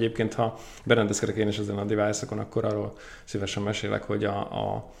 Sőt, majd egyébként, ha berendezkedek én is ezen a device-okon, akkor arról szívesen mesélek, hogy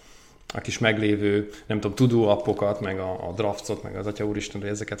a kis meglévő, nem tudom, tudó appokat, meg a draftsot, meg az Atya Úristen, hogy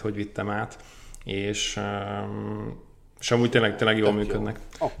ezeket hogy vittem át, és amúgy tényleg jól működnek.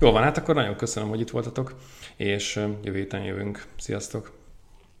 Jó. Jól van, hát akkor nagyon köszönöm, hogy itt voltatok, és jövő héten jövünk. Sziasztok!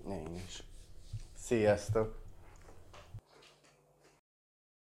 Én is. Sziasztok!